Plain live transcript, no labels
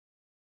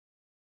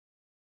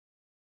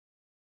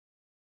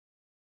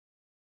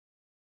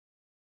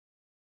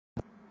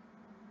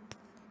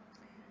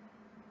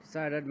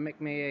Decided to make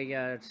me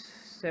a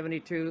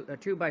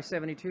 2 by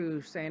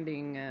 72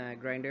 sanding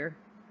grinder.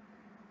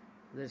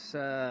 This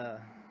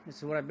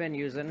is what I've been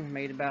using.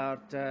 Made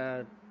about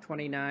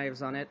 20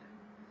 knives on it.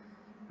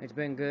 It's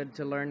been good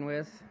to learn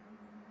with.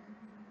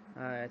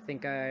 I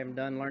think I'm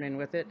done learning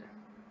with it.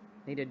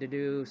 Needed to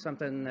do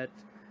something that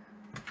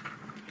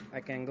I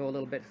can go a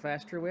little bit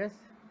faster with.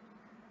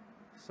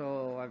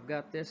 So I've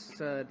got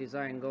this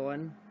design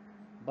going.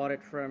 Bought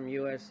it from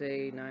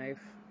USA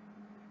Knife.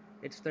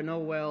 It's the no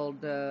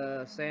weld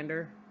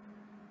sander,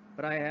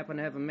 but I happen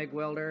to have a MIG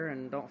welder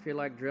and don't feel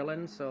like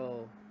drilling,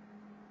 so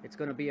it's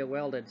going to be a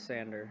welded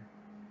sander.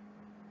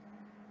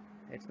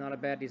 It's not a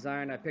bad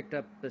design. I picked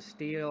up the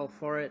steel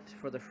for it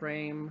for the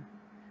frame.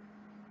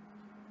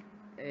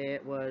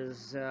 It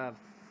was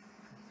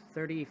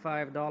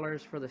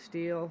 $35 for the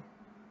steel.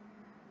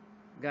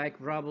 Guy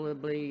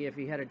probably, if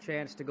he had a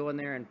chance to go in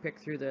there and pick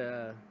through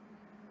the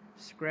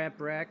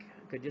scrap rack,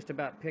 could just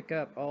about pick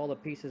up all the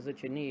pieces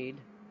that you need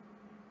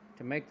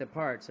to make the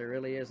parts. There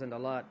really isn't a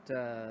lot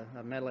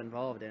of metal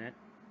involved in it.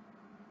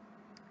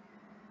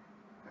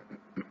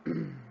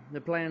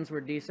 The plans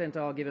were decent.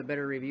 I'll give a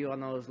better review on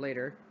those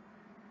later.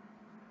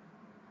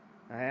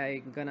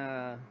 I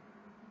know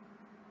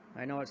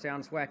it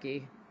sounds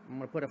wacky. I'm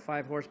gonna put a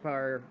 5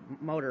 horsepower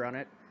motor on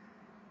it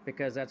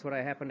because that's what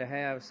I happen to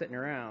have sitting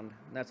around.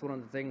 That's one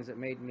of the things that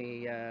made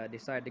me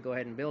decide to go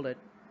ahead and build it,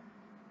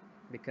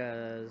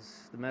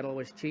 because the metal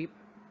was cheap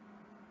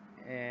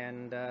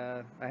and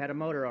I had a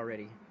motor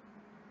already.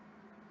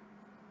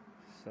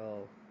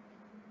 So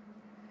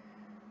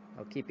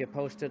I'll keep you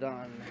posted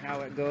on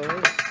how it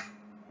goes.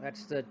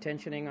 That's the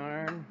tensioning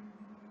arm.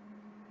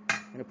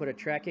 I'm going to put a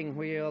tracking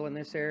wheel in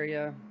this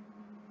area,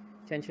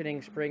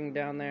 tensioning spring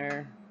down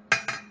there.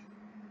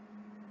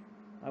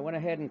 I went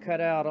ahead and cut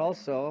out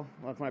also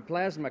with my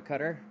plasma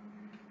cutter.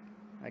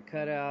 I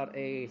cut out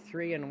a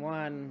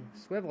 3-in-1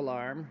 swivel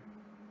arm.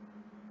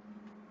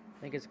 I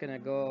think it's going to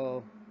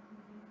go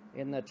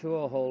in the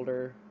tool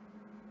holder.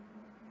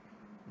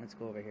 Let's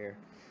go over here.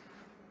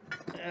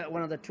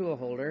 One of the tool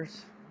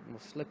holders. We'll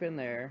slip in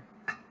there.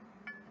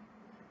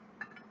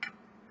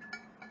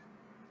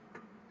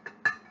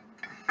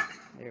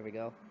 There we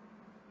go.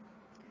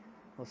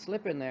 We'll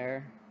slip in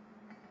there,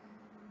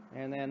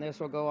 and then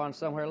this will go on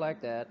somewhere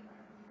like that.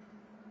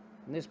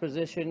 In this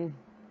position,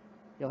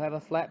 you'll have a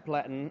flat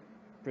platen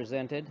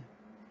presented.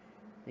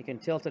 You can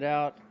tilt it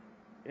out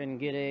and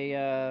get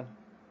a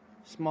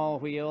small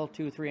wheel,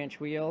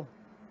 2-3-inch wheel,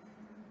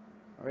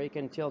 or you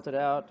can tilt it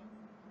out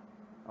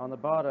on the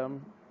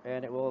bottom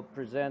and it will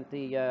present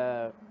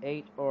the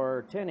 8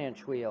 or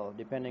 10-inch wheel,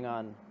 depending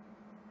on,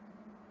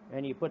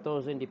 and you put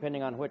those in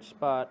depending on which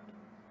spot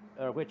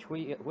or which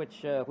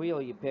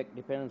wheel you pick,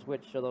 depends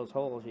which of those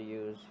holes you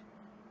use.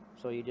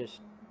 So you just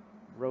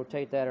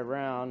rotate that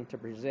around to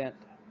present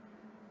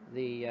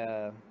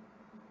the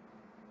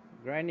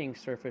grinding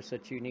surface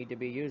that you need to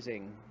be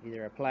using,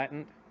 either a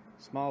platen,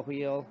 small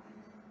wheel,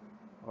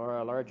 or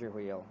a larger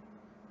wheel,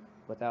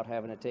 without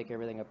having to take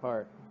everything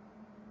apart.